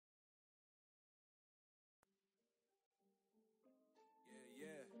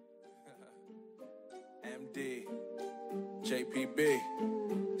PB,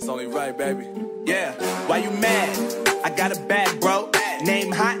 it's only right, baby. Yeah, why you mad? I got a bag, bro.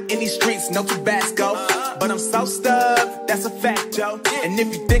 Name hot in these streets, no Tabasco. But I'm so stubbed, that's a fact, yo. And if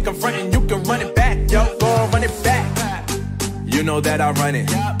you think I'm frontin', you can run it back, yo. Go on, run it back. You know that I run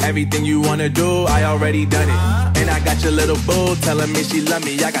it. Everything you wanna do, I already done it. And I got your little boo telling me she love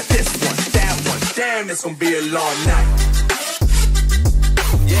me. I got this one, that one. Damn, it's gonna be a long night.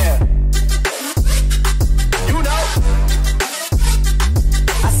 Yeah. You know.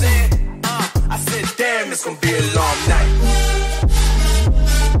 I said, damn, it's gonna be a long night.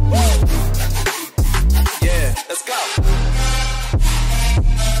 Yeah, let's go.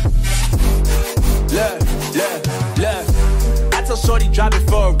 Look. I told Shorty drop it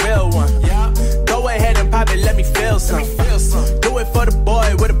for a real one. Yeah. Go ahead and pop it, let me feel some. Do it for the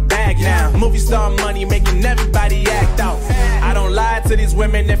boy with a bag now. Movie star money making everybody act out. I don't lie to these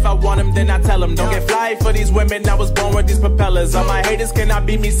women, if I want them then I tell them. Don't get fly for these women, I was born with these propellers. All my haters cannot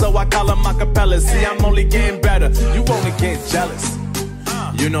beat me, so I call them acapellas. See, I'm only getting better, you only get jealous.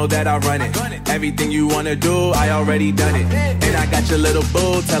 You know that I run it. Everything you wanna do, I already done it. And I got your little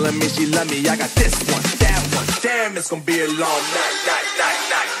boo telling me she love me. I got this one, that one. Damn, it's gonna be a long night.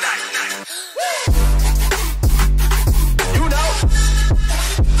 You know,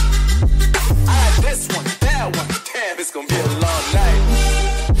 I got this one, that one. Damn, it's gonna be a long night.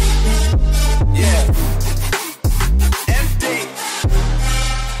 Yeah. MD,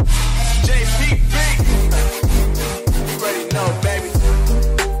 JPB. You already know, baby.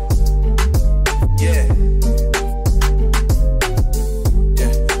 Yeah,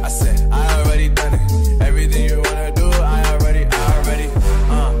 I said, I already done it. Everything you wanna do, I already,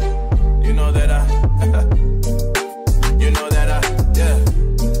 you know that yeah.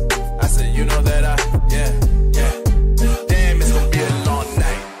 I said, you know that yeah. Damn, it's gonna be a long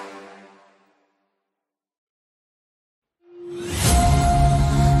night.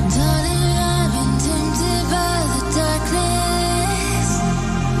 Darling, I've been tempted by the darkness,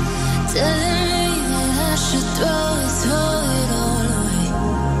 telling me that I should throw it all away.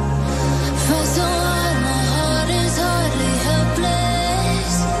 Fight so hard, my heart is hardly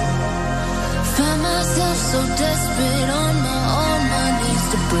helpless. Find myself so desperate on my knees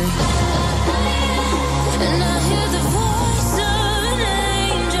to break. And I hear the voice of an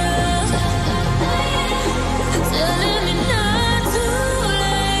angel telling me not to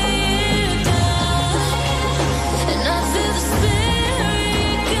lay it down. And I feel the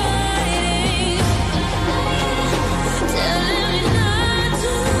spirit guiding, telling me not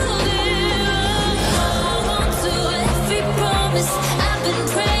to give up. Hold on to every promise I've been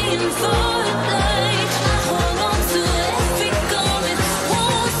praying for tonight. I hold on to every garment,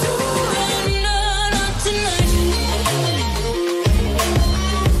 won't surrender, not tonight.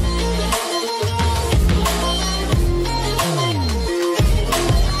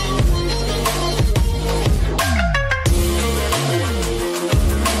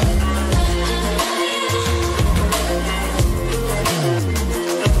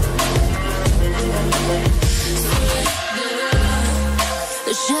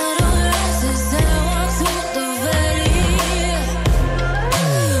 The shadow rises and I walk through the valley,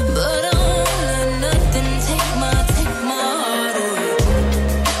 but I won't let nothing take my heart away.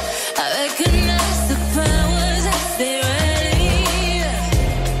 I recognize the powers as they rally.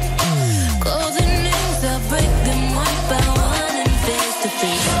 Golden names, I break them one by one and face to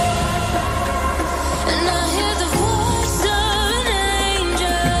face. And I hear the voice of an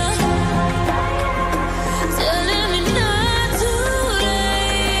angel telling me not to lay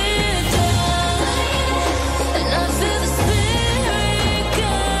it down. And I feel the spirit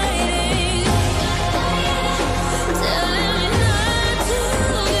guiding, telling me not to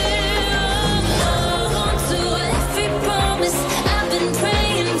give up. Hold on to every promise I've been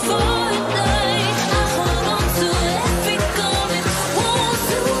praying for tonight. I hold on to every garment, won't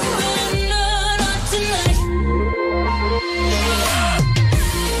surrender, not tonight.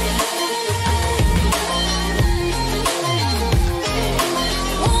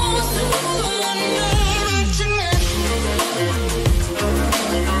 Won't surrender, not tonight.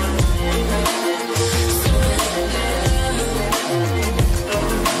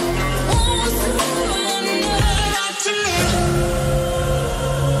 Won't surrender, not tonight.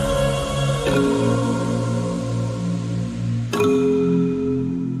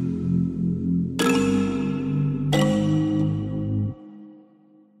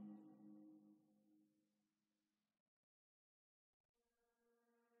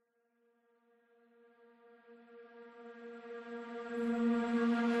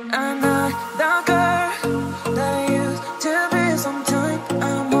 I'm not the girl that I used to be. Sometimes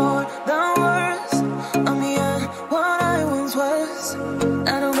I'm more than words. I'm beyond what I once was.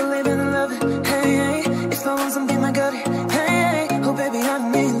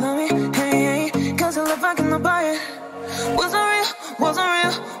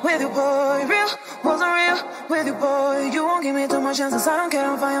 with you, boy. Real, wasn't real with you, boy. You won't give me too much chances. I don't care,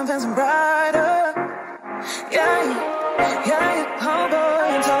 I'm fine, I'm fencing brighter. Yeah, yeah, oh boy,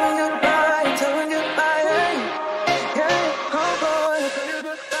 I'm telling goodbye, I'm telling goodbye. Yeah, oh boy, I'm telling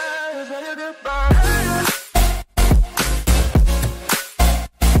goodbye, I'm telling goodbye.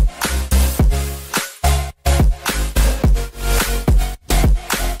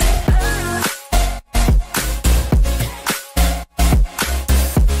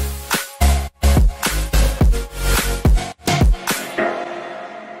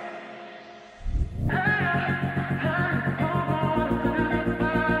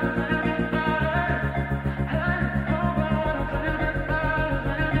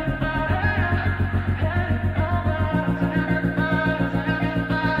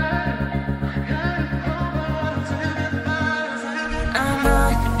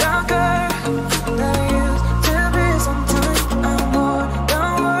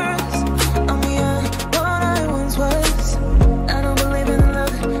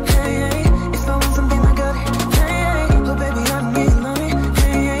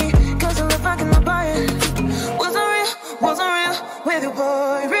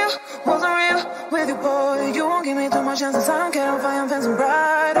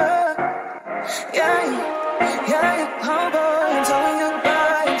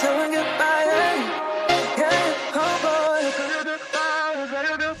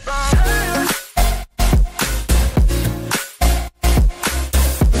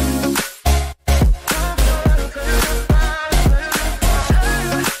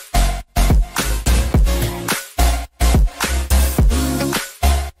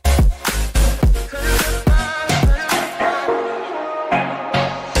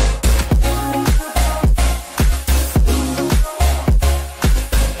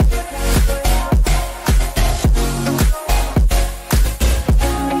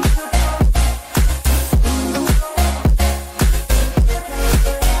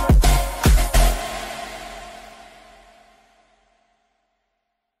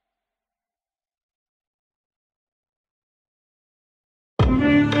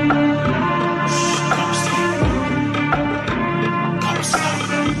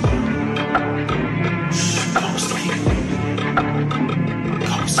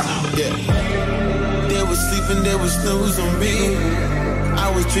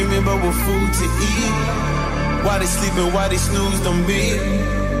 Why they snoozed on me?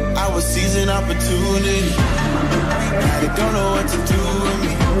 I was seizing opportunity. Now they don't know what to do with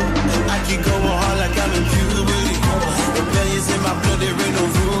me. I keep going hard like I'm in puberty. Rebellions in my blood, there ain't no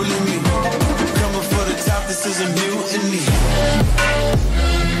ruling me. Coming for the top, this is a mutiny.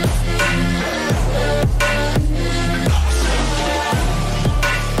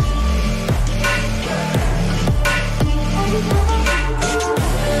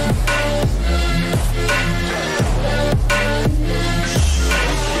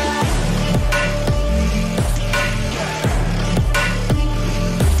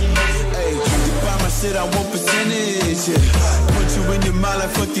 I want percentage, yeah. Put you in your mind like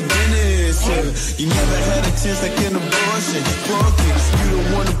fuck your dentist, yeah. You never had a chance like an abortion. Fuck it, you don't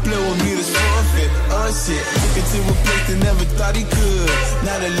wanna play with me, that's forfeit. Oh shit, took it to a place that never thought he could.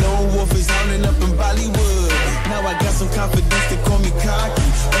 Now the lone wolf is hounding up in Bollywood. Now I got some confidence, they call me cocky.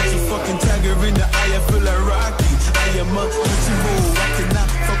 Put your fucking tiger in the eye, I feel like Rocky. I am untouchable, I cannot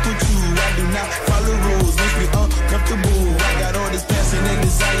fuck with you. I do not follow rules, make me uncomfortable. I got all this passion and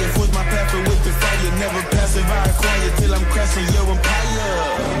desire, force my path with the fire. Never passive, I acquire till I'm crashing your empire.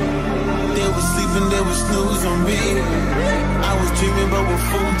 They were sleeping, they were snooze on me. I was dreaming but with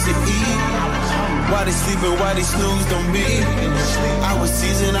food to eat. Why they sleeping, why they snoozed on me? I was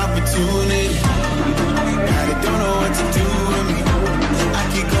seizing opportunity. Now they don't know what to do with me. I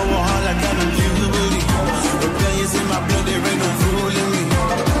keep going hard like I'm in puberty. Rebellions in my blood, there ain't no ruling me.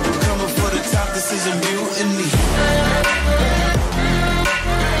 Coming for the top, this is a mutiny.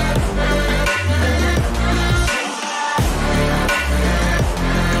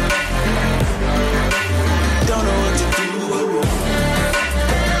 Don't know what to do with me.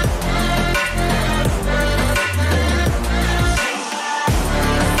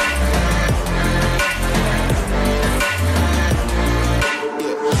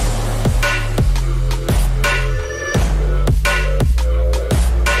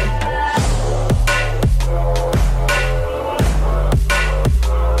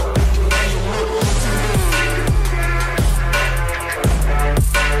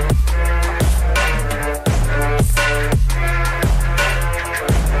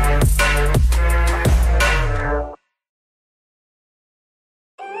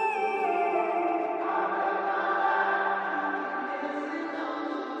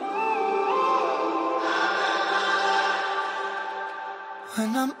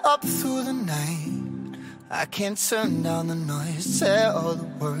 When I'm up through the night, I can't turn down the noise. Say all the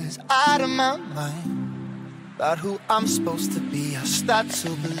words out of my mind about who I'm supposed to be. I start to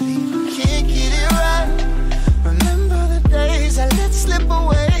believe I can't get it right. Remember the days I let slip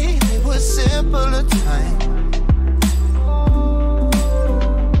away. They were simpler times.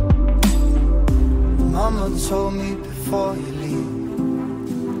 Mama told me before you leave,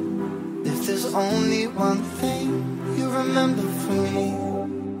 if there's only one thing you remember from me,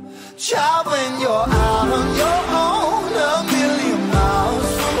 child, when you're out on your own, a million miles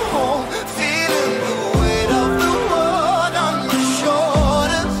from home, feeling the weight of the world on your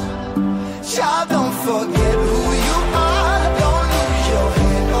shoulders, child, don't forget who you are. Don't lose your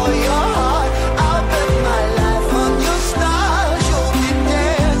head or your heart. I'll bet my life on your stars. You'll be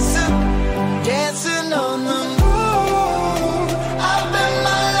dancing, dancing on the moon. I'll bet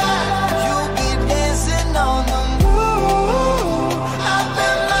my life you'll be dancing on the moon. I'll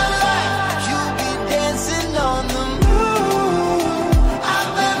bet my life you'll be dancing on the moon. I'll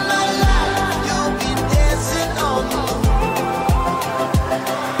bet my life you'll be dancing on the moon.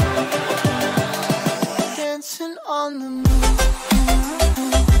 Dancing on the moon.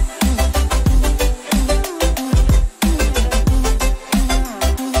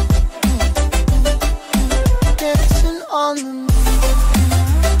 Dancing on the moon.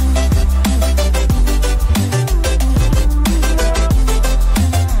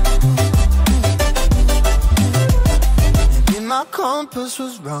 Maybe my compass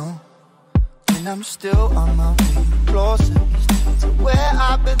was wrong, and I'm still on my way, closer to where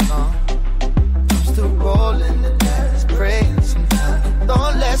I belong. I'm still rolling the dice, praying sometimes it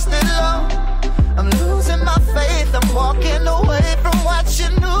don't last it long. I'm losing my faith, I'm walking away from what you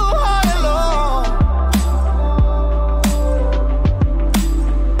knew all along.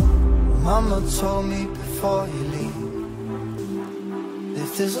 Mama told me before you leave, if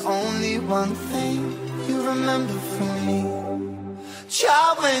there's only one thing you remember from me,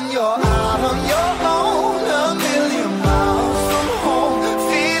 child, when you're out on your own, a million miles from home,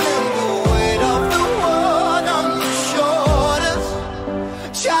 feeling the weight of the world on your shoulders,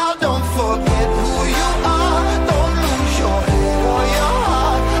 child, don't forget who you are. Don't lose your head or your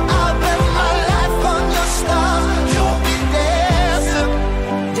heart. I'll bet my life on your stars. You'll be dancing,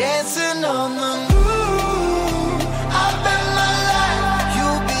 dancing on the moon. I'll bet my life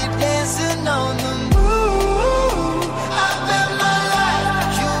you'll be dancing on the moon. I'll bet my life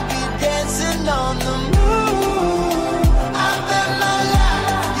you'll be dancing on the moon. I'll bet my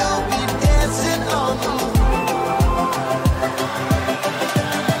life you'll be dancing on the moon.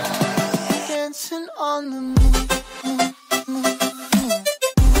 Dancing on the moon.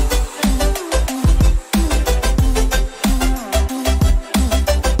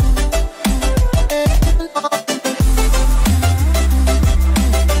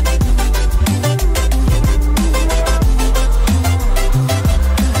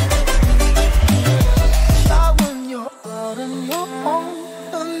 Child, when you're out on your own,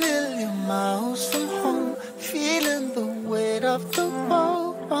 a million miles from home, feeling the weight of the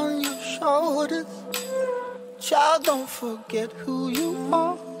world on your shoulders, child, don't forget who you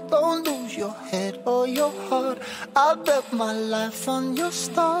are. Don't lose your head or your heart. I'll bet my life on your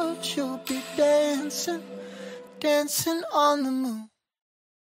stars. You'll be dancing, dancing on the moon.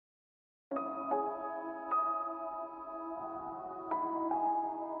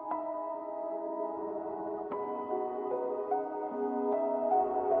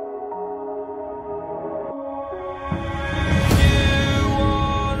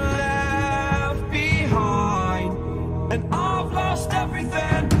 Left behind, and I've lost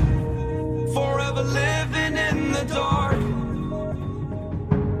everything. Forever living in the dark.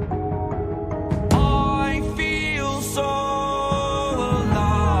 I feel so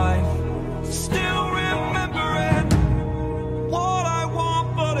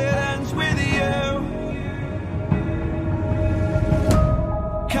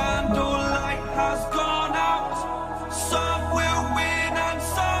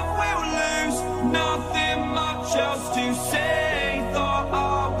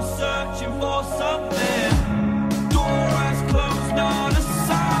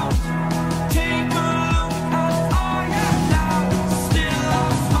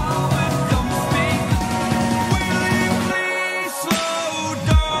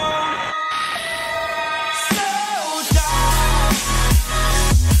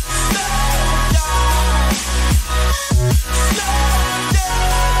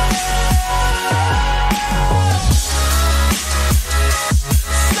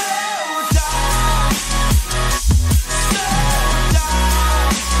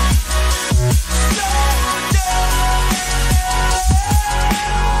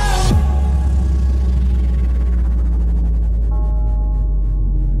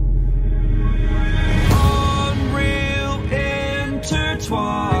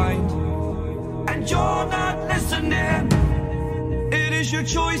intertwined, and you're not listening. It is your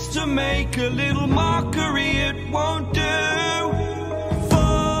choice to make a little mockery, it won't do.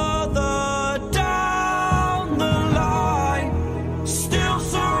 Further down the line, still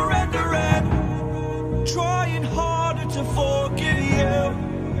surrendering, trying harder to forgive you.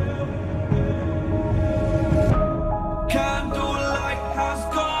 Candlelight has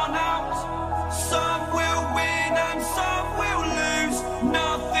gone out. Some will win and some will lose.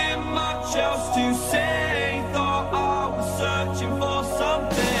 Nothing much else to say. Thought I was searching for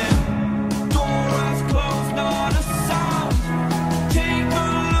something. Door has closed, not a sound. Take a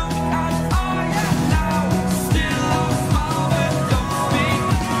look as I am now. Still I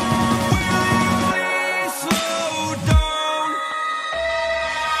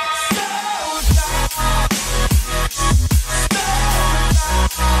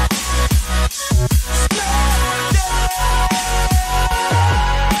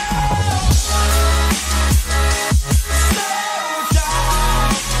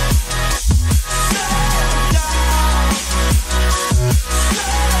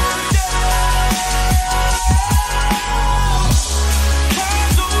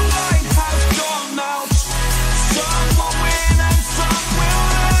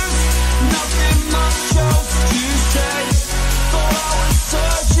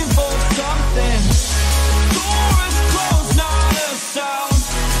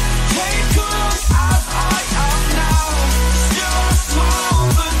smile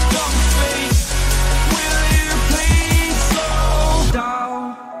but don't speak. Will you please slow down?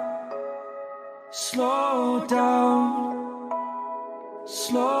 Slow down. Slow down,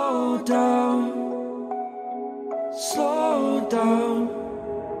 slow down, slow down.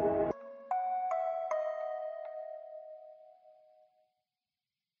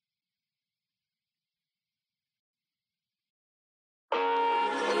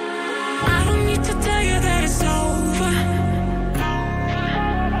 I don't need to tell you that it's over.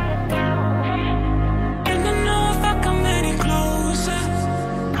 And I know if I come any closer,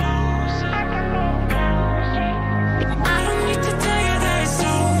 I don't need to tell you that it's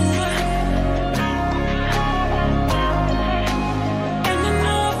over. And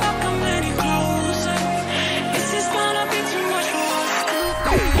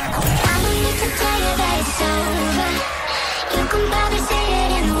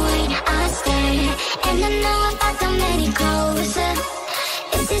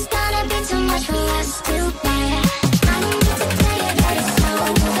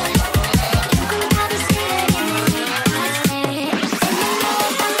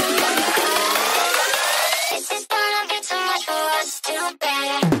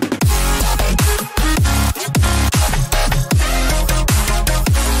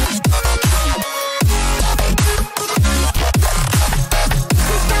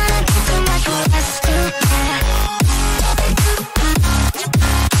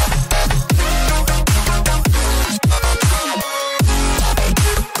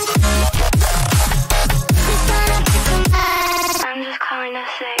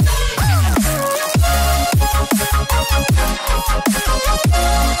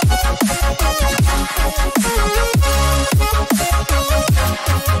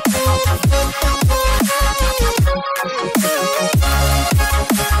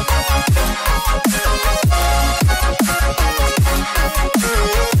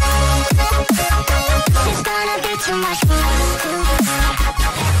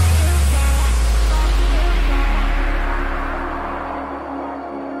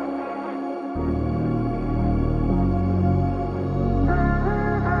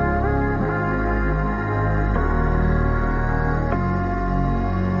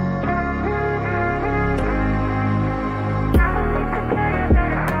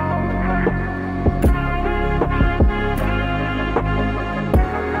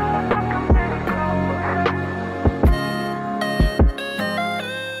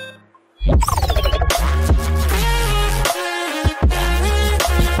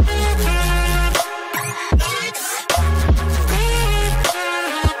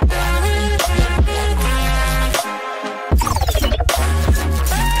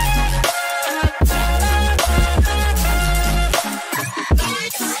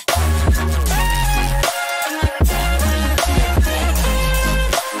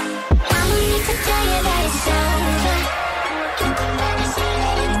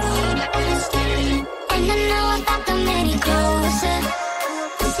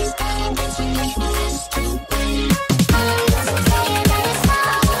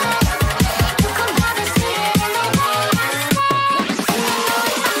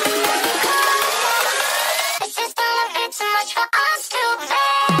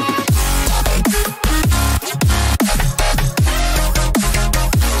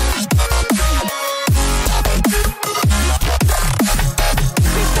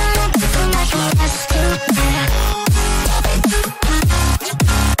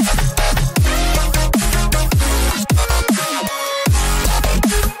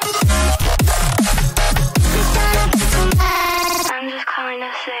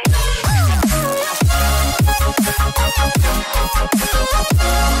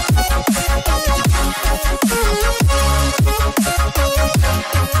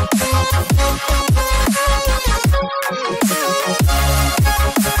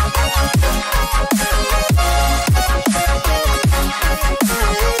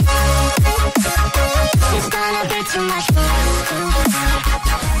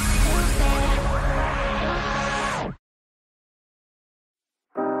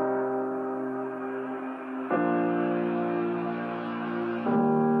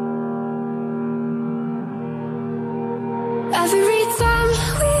Every time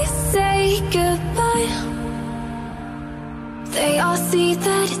we say goodbye, they all see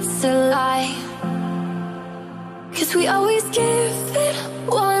that it's a lie. 'Cause we always give it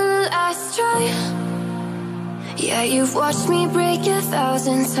one last try. Yeah, you've watched me break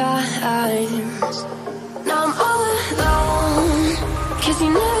 1,000 times. Now I'm all alone, 'cause you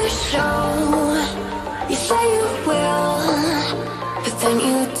never show. You say you will, but then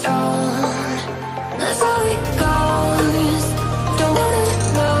you don't. That's how it goes. Don't wanna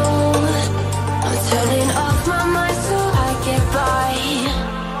know. I'm turning off my mind so I get by.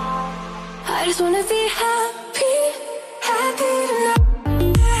 I just wanna be happy, happy tonight.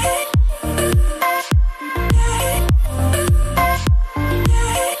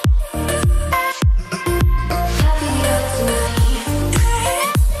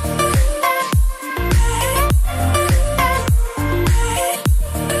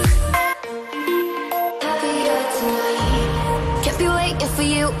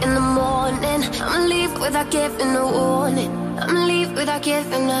 In the morning, I'ma leave without giving a warning. I'ma leave without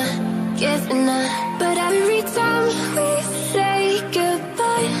giving a. But every time we say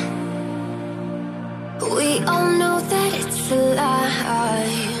goodbye, we all know that it's a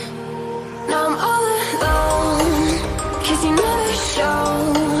lie. Now I'm all alone, 'cause you never show.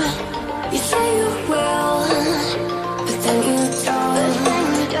 You say you will, but then you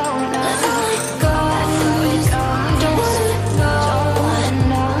don't. That's how it goes. Don't wanna know.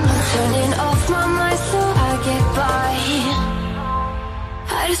 Turning off my mind so I get by.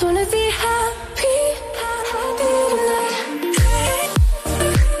 I just wanna be happy, happy tonight.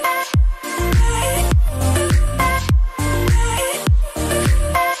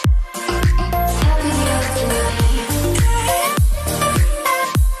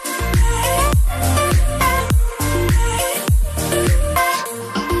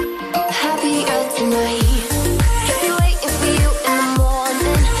 Happier tonight. Kept you waiting for you in the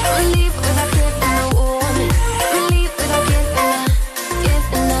morning. I'ma leave without giving a warning. I'ma leave without giving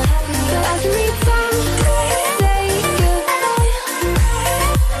a. But every time we say goodbye,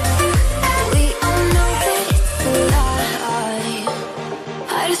 we all know that it's a lie.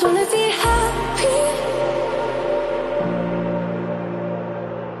 I just wanna be happy.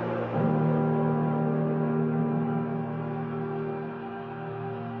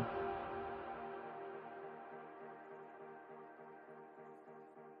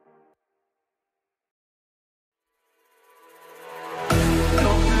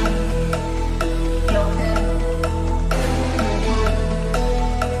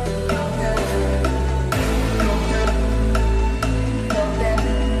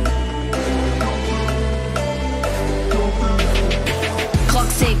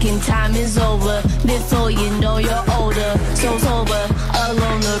 Clock's ticking, time is over. Before you know you're older. So sober,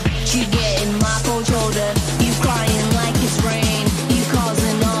 alone, the you getting my cold shoulder. You crying like it's rain. You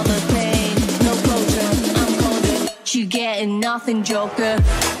causing all the pain. No closure, I'm colder. You getting nothing, Joker.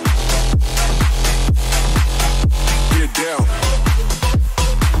 Get down.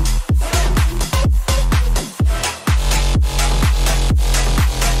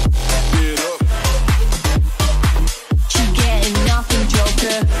 Get up. You getting nothing,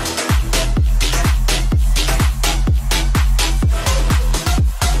 Joker.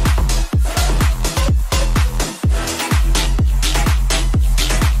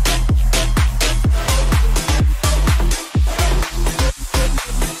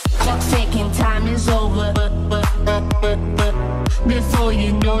 Clock's ticking, time is over. Before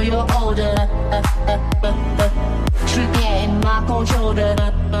you know you're older. You getting my cold shoulder.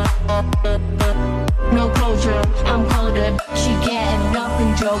 No closure, I'm colder. She getting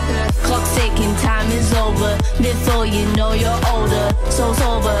nothing, Joker. Clock's ticking, time is over. Before you know you're older. So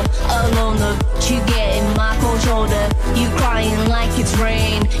sober, alone, the you getting my cold shoulder. You crying like it's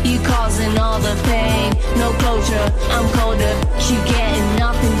rain. You causing all the pain. No closure, I'm colder. She getting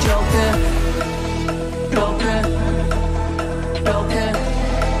nothing, Joker. Joker. Joker.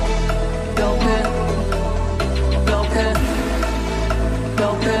 Joker. Joker.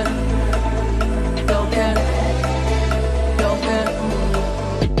 Joker. Joker. Joker.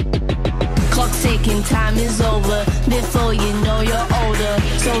 ticking, time is over. Before you know you're older.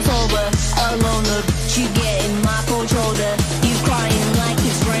 So sober, alone, you get in my cold shoulder. You crying like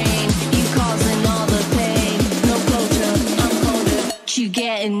it's rain, you causing all the pain. No closure, I'm colder, you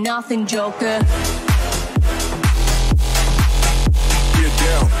getting nothing, joker. Get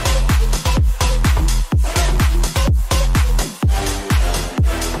down.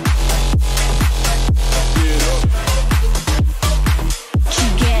 Get up. You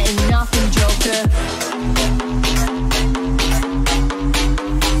getting nothing, joker.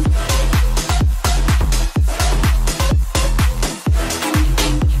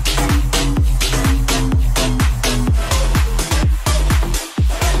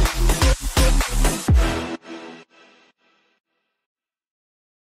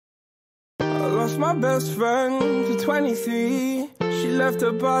 My best friend to 23. She left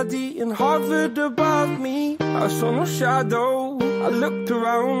her body and hovered above me. I saw no shadow, I looked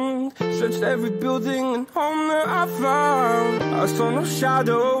around, searched every building and home that I found. I saw no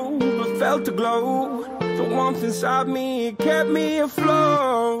shadow, but felt a glow. The warmth inside me, it kept me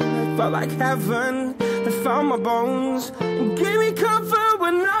afloat. It felt like heaven, it found my bones and gave me comfort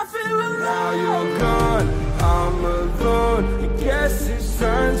when I feel alone. Now you're gone, I'm alone. I guess it's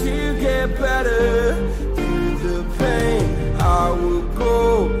time to get better. Through the pain, I will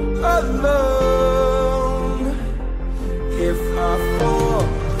go alone. If I fall,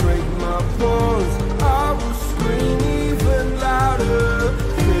 break my bones, I will scream even louder.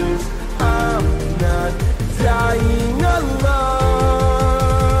 'Cause I'm not dying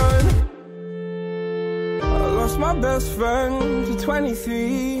alone. I lost my best friend to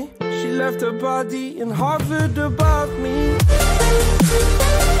 23. She left her body and hovered above me.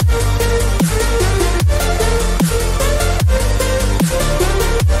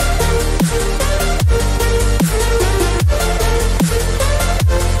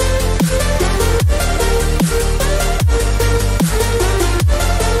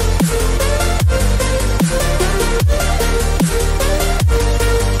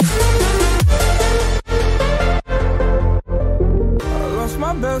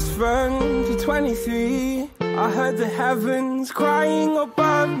 My best friend to 23. I heard the heavens crying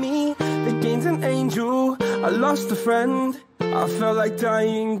above me. They gained an angel, I lost a friend. I felt like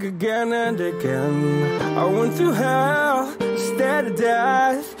dying again and again. I went through hell, stared at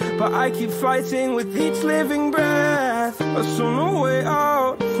death, but I keep fighting with each living breath. I saw no way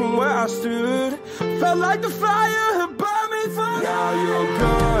out from where I stood. Felt like the fire had burned me for. Now you're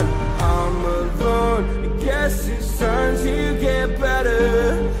gone, I'm alone. I guess it's time to get better.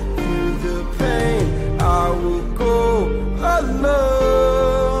 Through the pain, I will go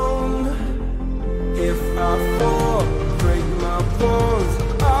alone. If I fall, break my bones,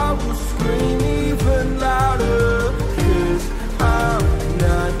 I will scream even louder. 'Cause I'm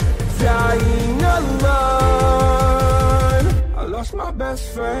not dying alone. I lost my best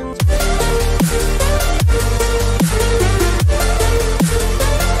friend.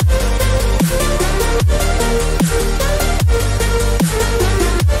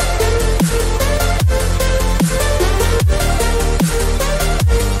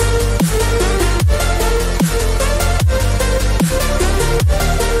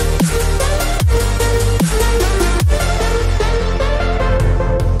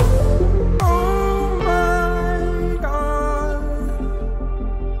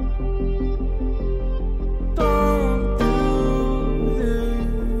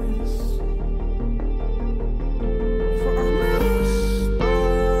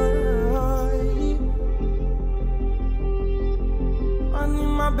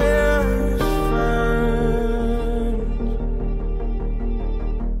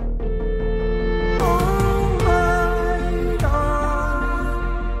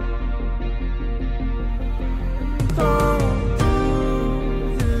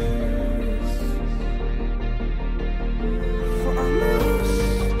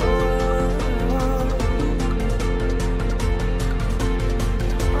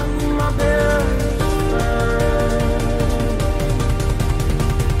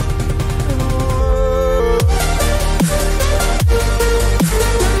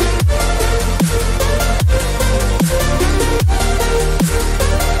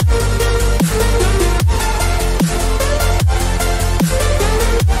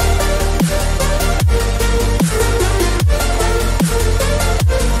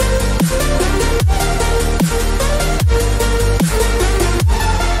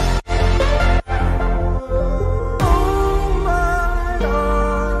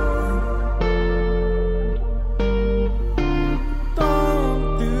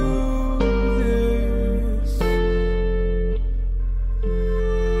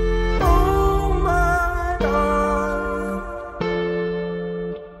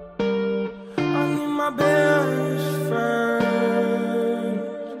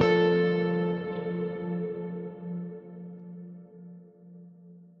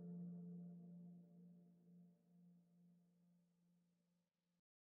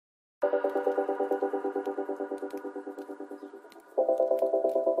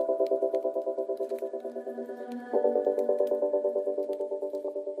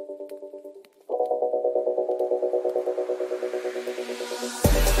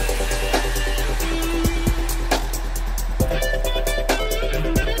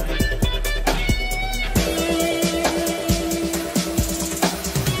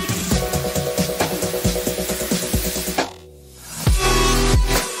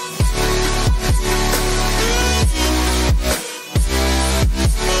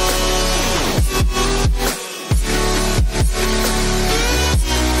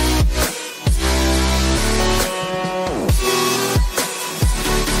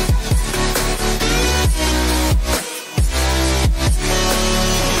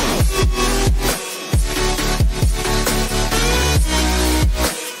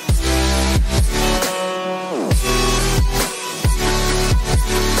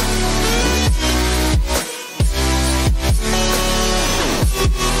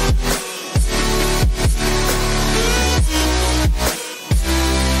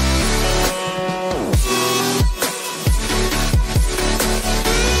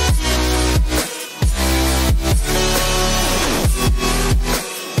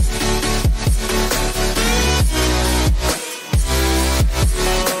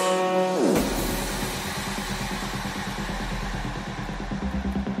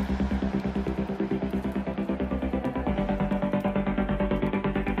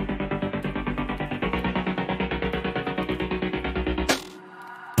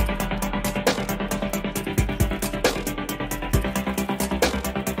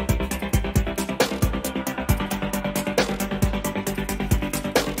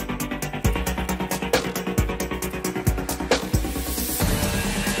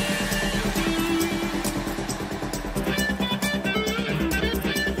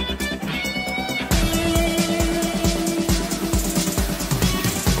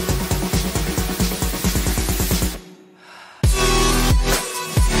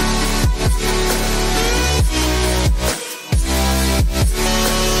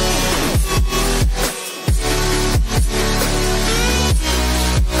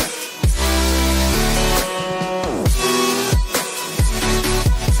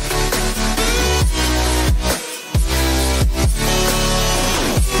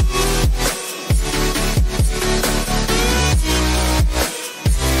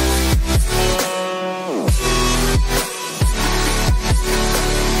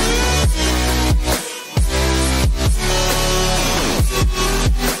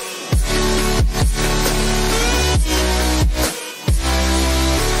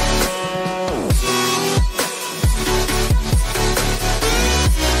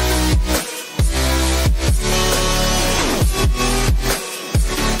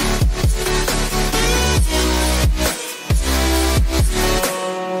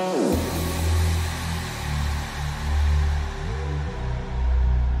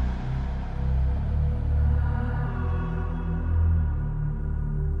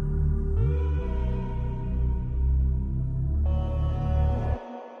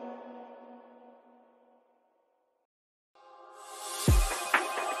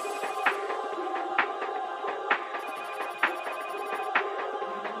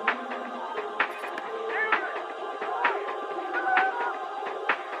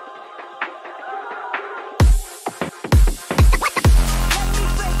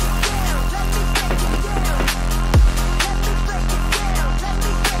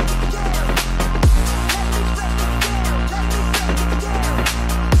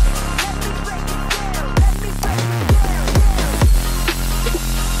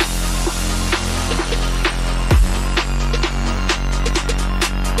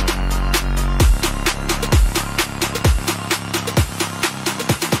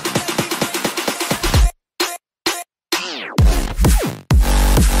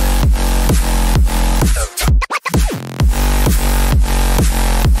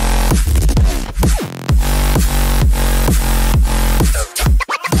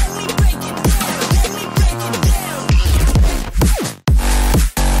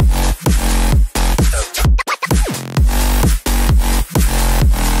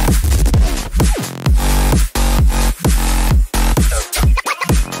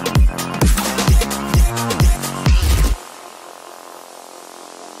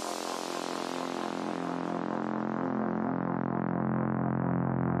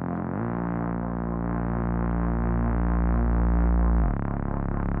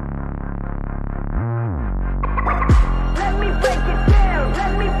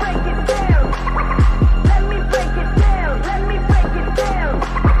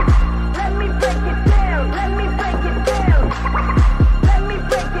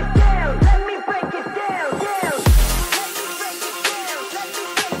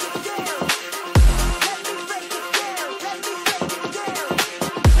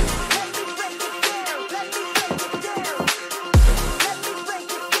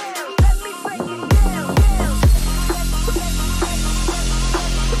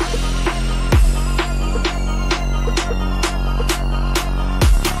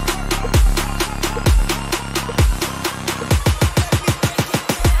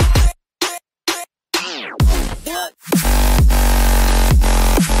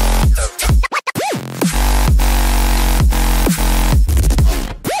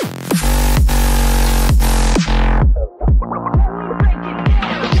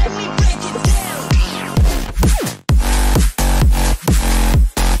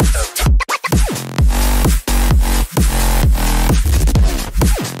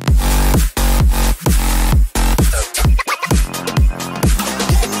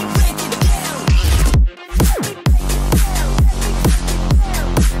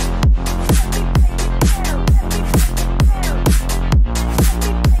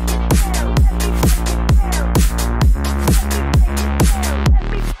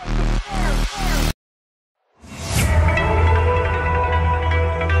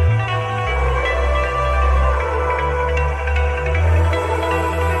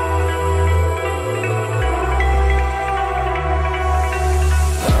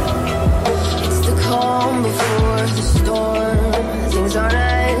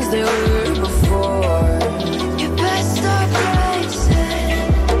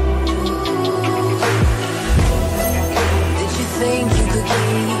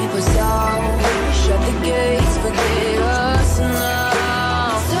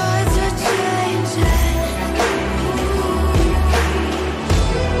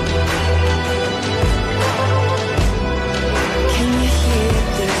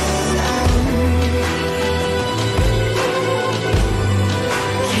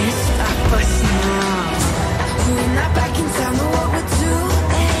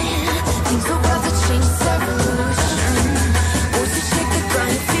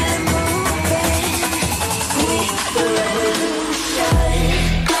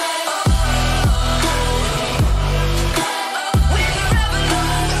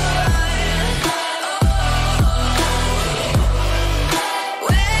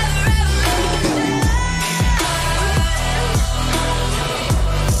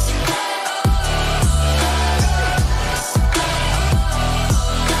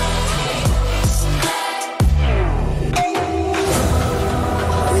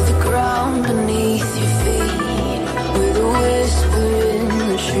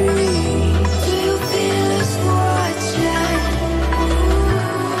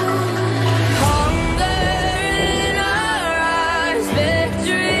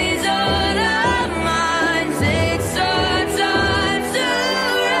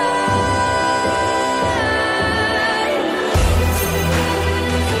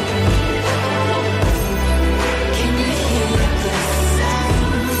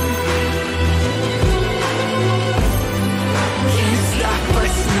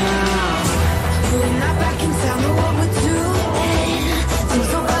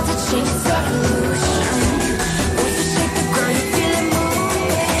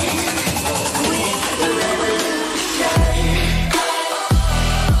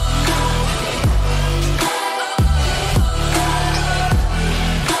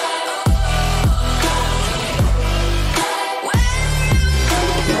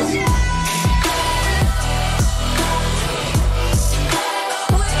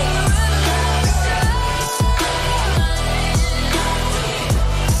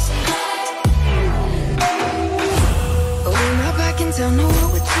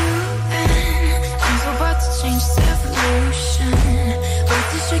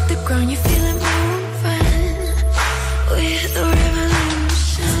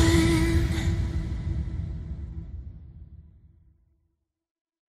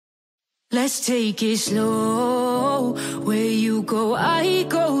 Let's take it slow. Where you go, I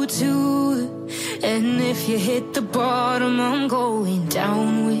go too. And if you hit the bottom, I'm going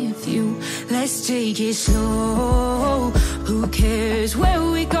down with you. Let's take it slow. Who cares where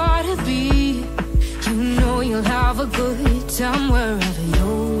we gotta be? You know you'll have a good time wherever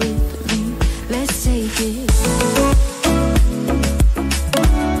you're with me. Let's take it.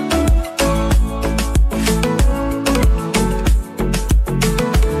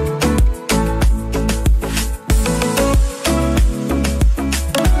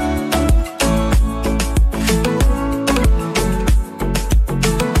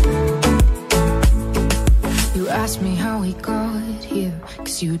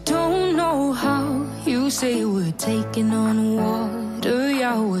 You don't know how. You say we're taking on water,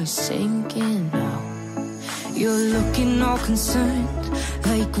 yeah, we're sinking now. You're looking all concerned,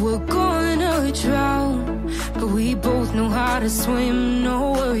 like we're gonna drown. But we both know how to swim,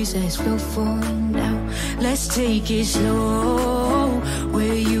 no worries, let's float for now. Let's take it slow.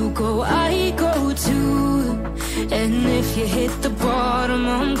 Where you go, I go too. And if you hit the bottom,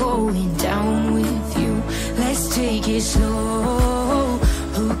 I'm going down with you. Let's take it slow.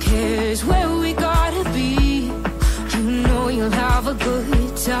 Who cares where we gotta be? You know you'll have a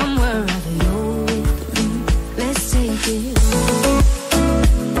good time wherever you're with me. Let's take it.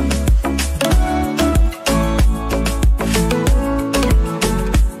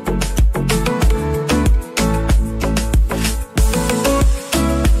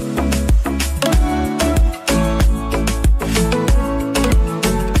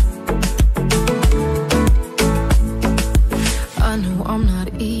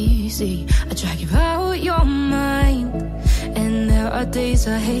 Days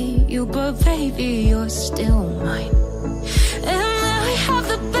I hate you, but baby, you're still mine. And now we have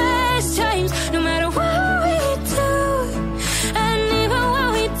the best times, no matter what we do. And even when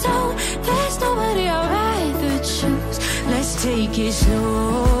we don't, there's nobody I'd rather choose. Let's take it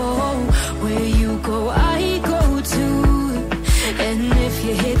slow. Where you go, I go too. And if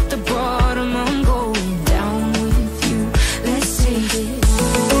you hit the bottom, I'm going down with you. Let's take it.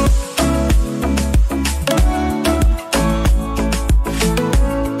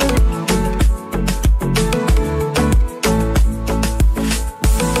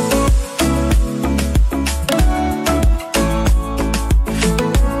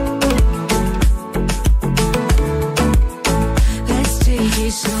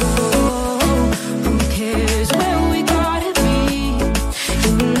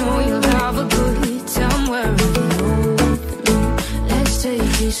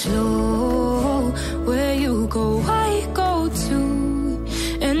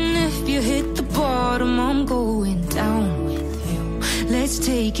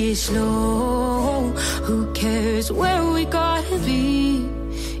 Slow, who cares where we gotta be?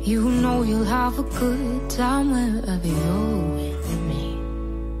 You know you'll have a good time wherever you're with me.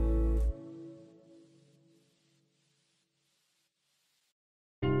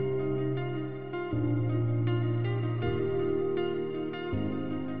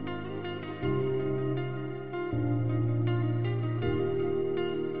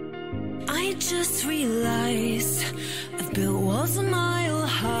 I just realized I've built walls a mile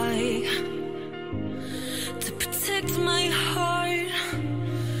high to protect my heart,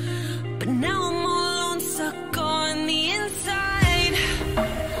 but now I'm all alone, stuck on the inside.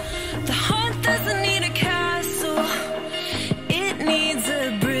 The heart doesn't need a castle, it needs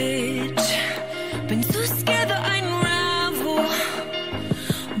a bridge. Been too scared that I unravel.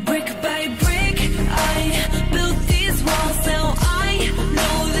 Brick by brick, I built these walls. Now I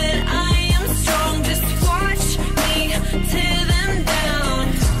know that I am strong. Just watch me tear them down.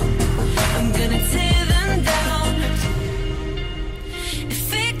 I'm gonna tear them down. If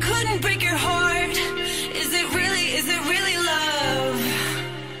it couldn't break your heart, is it really love?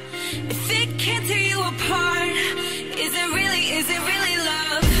 If it can't tear you apart, is it really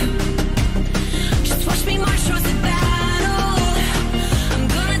love? Just watch me march towards the battle. I'm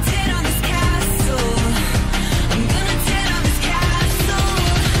gonna tear down this castle. I'm gonna tear down this castle.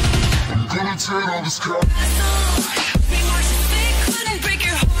 I'm gonna tear down this castle. If it couldn't break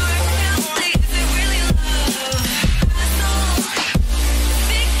your heart, is it really love? If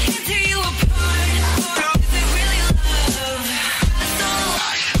it can't tear you apart, is it really love?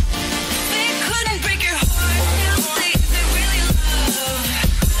 If it couldn't break your heart, is it really love?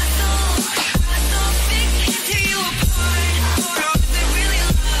 If it can't tear you apart, is it really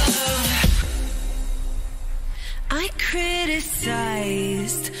love? I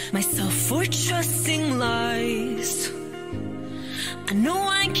criticized myself for trusting lies. I know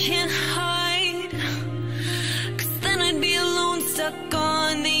I can't hide, 'cause then I'd be alone, stuck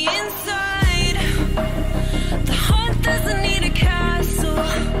on the inside.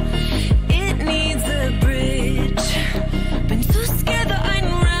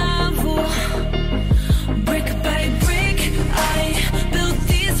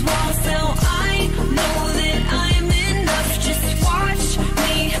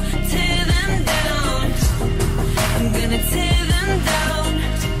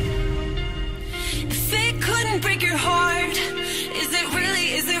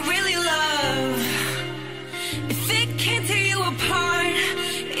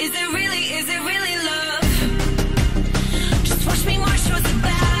 is it really love? Just watch me march towards the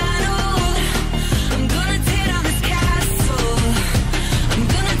battle. I'm gonna tear down this castle. I'm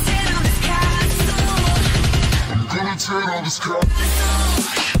gonna tear down this castle. I'm gonna tear down this castle.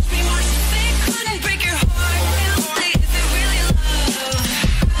 Watch me march, they couldn't break your heart. Is it really love?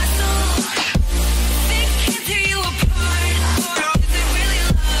 They can't tear you apart. Is it really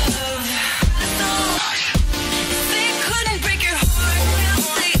love? They couldn't break your heart.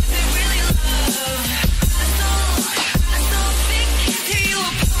 Is it really love? They can't tear you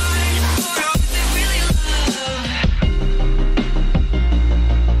apart. Is it really love?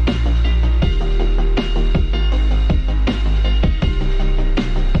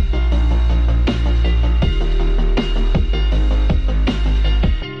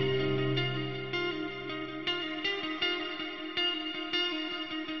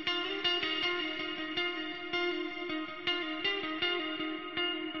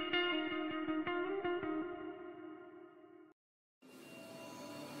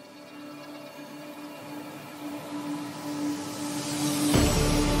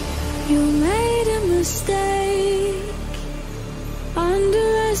 You made a mistake,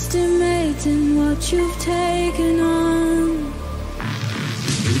 underestimating what you've taken on.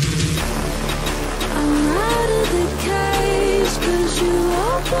 I'm out of the cage, 'cause you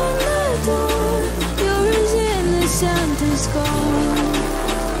opened the door. You're as innocent as gone.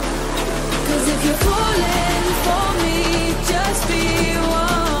 'Cause if you're falling for me, just be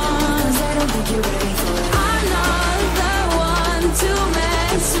one. 'Cause I don't think you're ready for it. I'm not the one to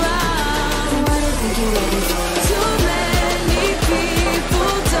mess around. I don't think you're ready for it. Too many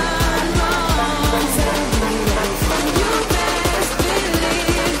people done wrong. 'Cause I don't think you're ready for it. You best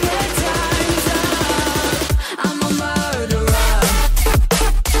believe that time's up. I'm a murderer.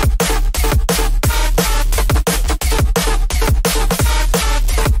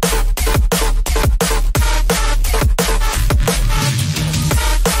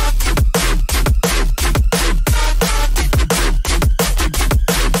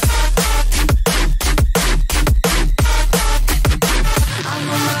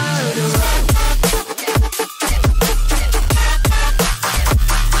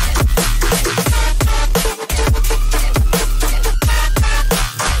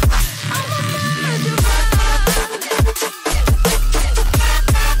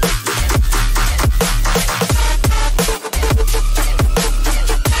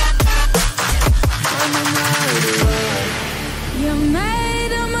 You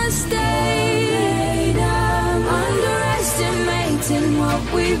made a mistake, underestimating what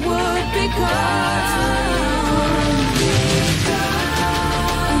we would become.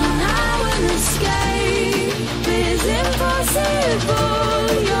 And now an escape is impossible.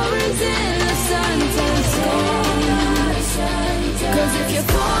 You're as innocent as sin. 'Cause if you're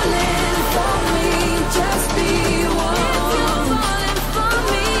falling for me, just be one. For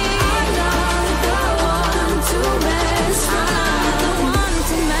me, I'm not the one to mess around.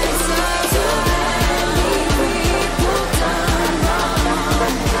 To mess up. Too many people done wrong.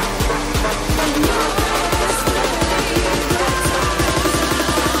 You best believe that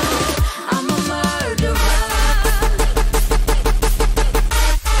I'm a murderer.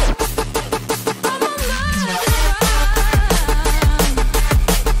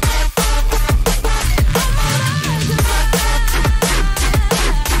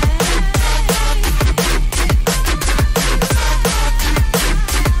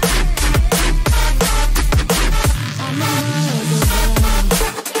 I'm a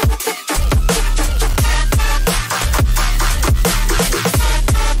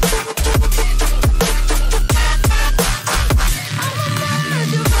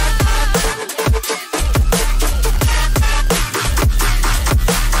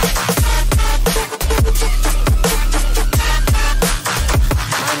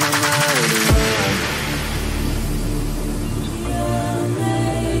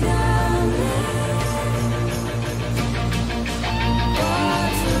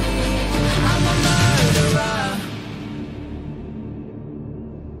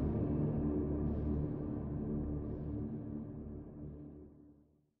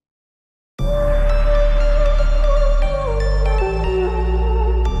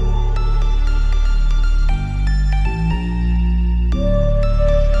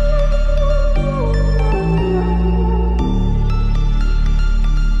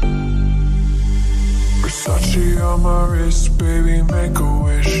Versace on my wrist, baby, make a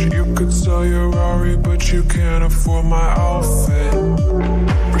wish. You could sell your Rari, but you can't afford my outfit.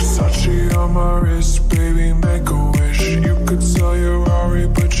 Versace on my wrist, baby, make a wish. You could sell your Rari,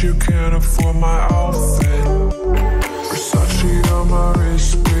 but you can't afford my outfit. Versace on my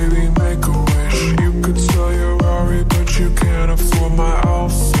wrist, baby.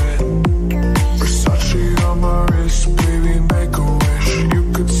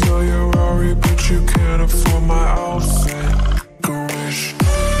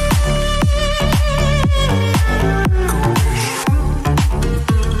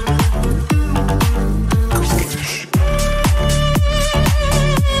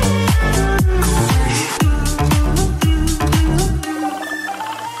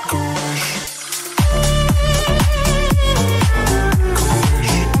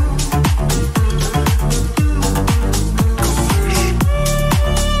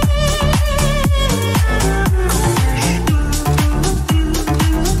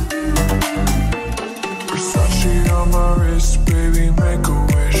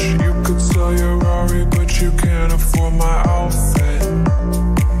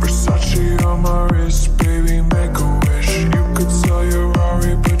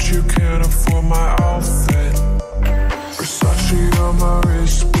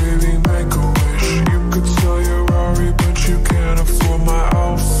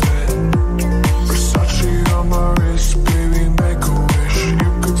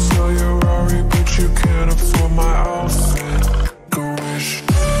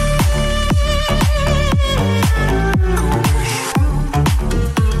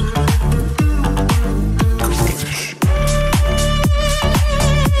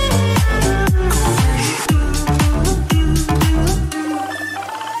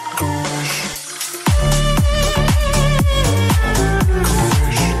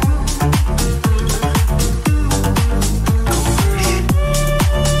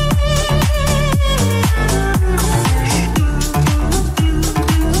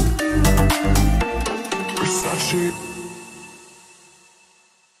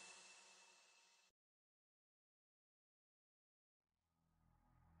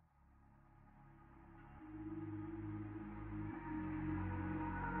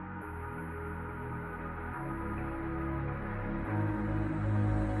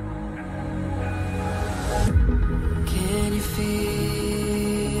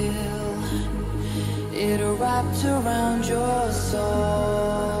 wrapped around your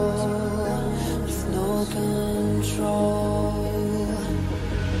soul with no control.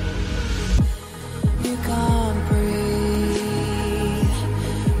 You can't breathe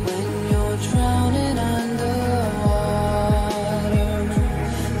when you're drowning underwater.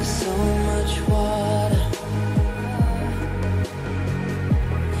 There's so much water.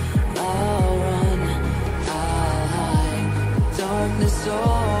 I'll run, I'll hide. Darkness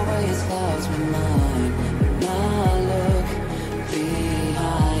always clouds my mind. When I look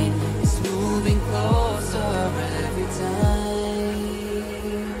behind, it's moving closer every time.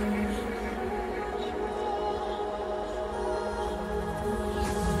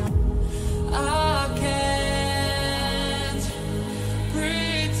 I can't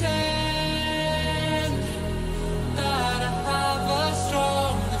pretend that I have a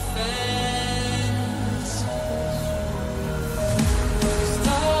strong defense.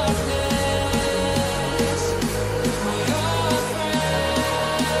 Darkness, my old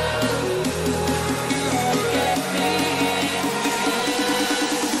friend, you get me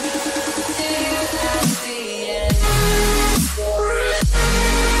till that's the end.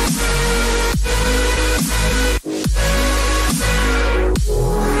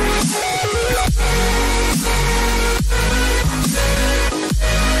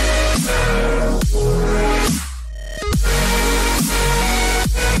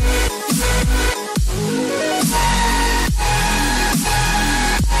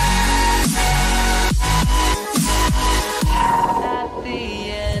 At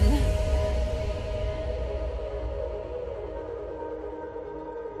the end.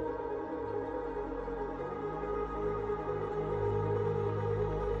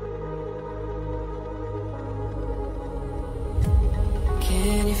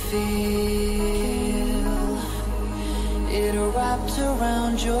 Can you feel it wrapped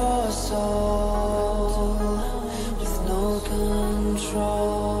around your soul with no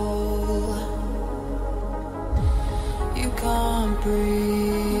control? You can't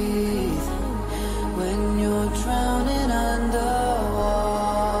breathe when you're drowning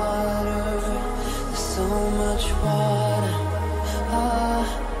underwater. There's so much water. I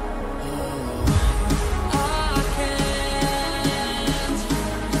can't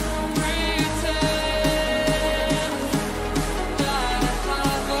pretend that I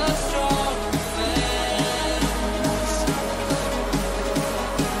have a strong defense.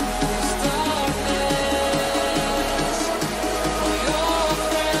 Darkness, your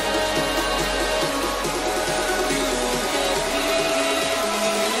friend, you get me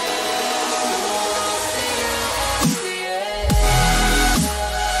till the end.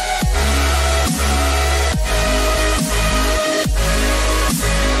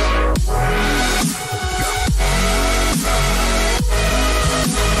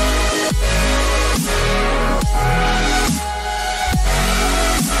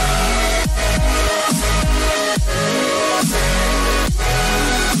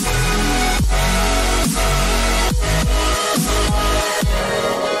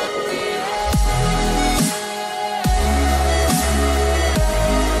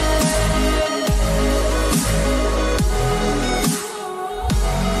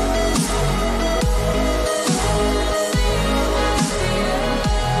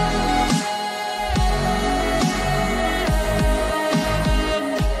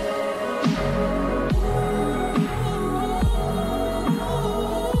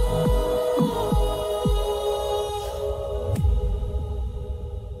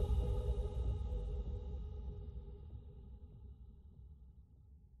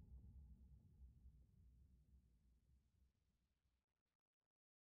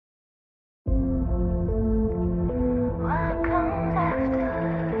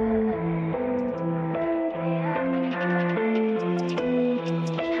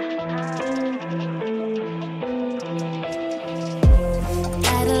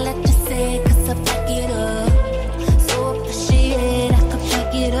 Gotta let you say it 'cause I back it up. So appreciate I could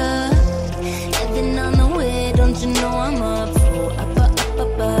pick it up. Heading on the way, don't you know I'm up? So up, up,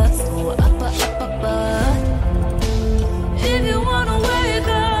 up, up, so up, up, up, up. If you wanna wake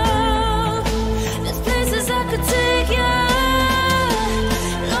up, there's places I could take you.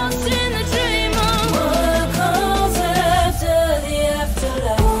 Lost in the dream of what comes after the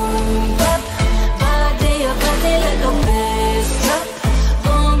afterlife. Up, body like a bass drop.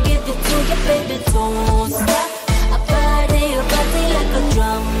 Gon' give it to you, baby, don't stop. I body like a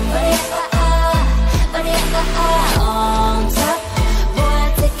drum. Body, on top. Boy,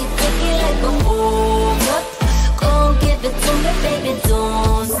 take it like a hold up. Gon' give it to me, baby,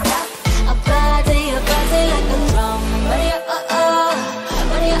 don't stop. I body like a drum. Body,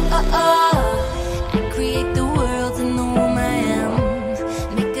 I create the world.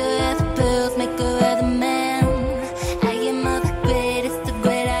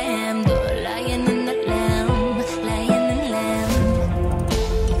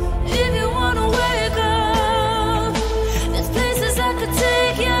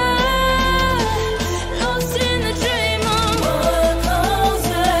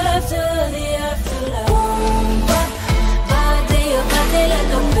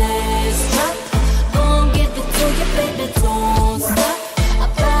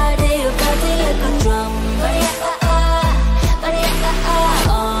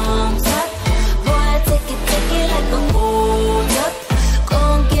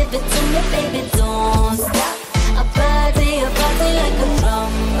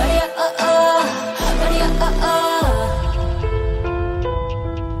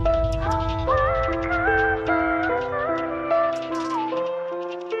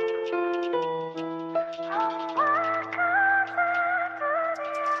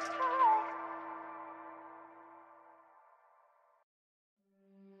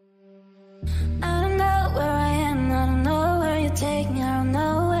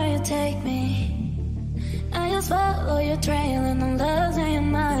 follow your trail, and I'm losing your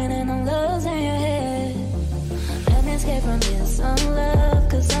mind, and I'm losing your head. Let me escape from this love,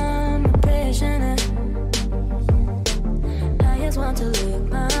 cause I'm a prisoner. I just want to lose